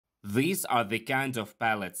These are the kind of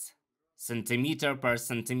pellets, centimeter per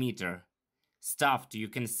centimeter, stuffed you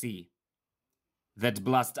can see, that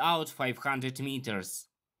blast out 500 meters.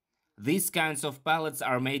 These kinds of pellets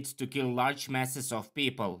are made to kill large masses of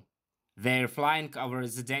people. They are flying over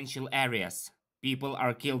residential areas. People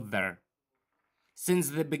are killed there.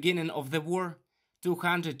 Since the beginning of the war,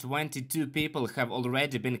 222 people have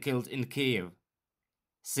already been killed in Kyiv.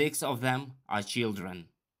 6 of them are children.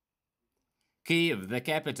 Kyiv, the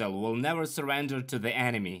capital, will never surrender to the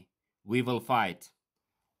enemy. We will fight.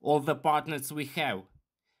 All the partners we have.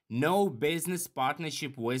 No business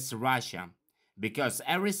partnership with Russia, because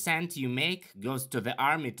every cent you make goes to the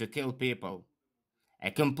army to kill people.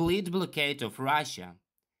 A complete blockade of Russia,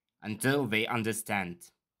 until they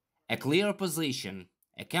understand. A clear position,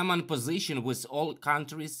 a common position with all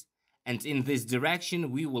countries, and in this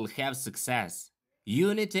direction we will have success.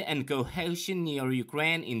 Unity and cohesion near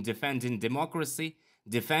Ukraine in defending democracy,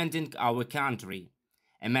 defending our country.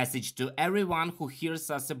 A message to everyone who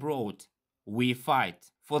hears us abroad. We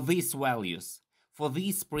fight for these values, for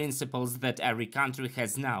these principles that every country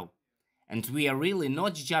has now. And we are really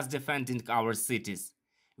not just defending our cities.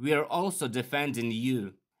 We are also defending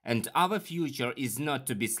you. And our future is not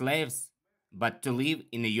to be slaves, but to live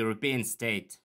in a European state.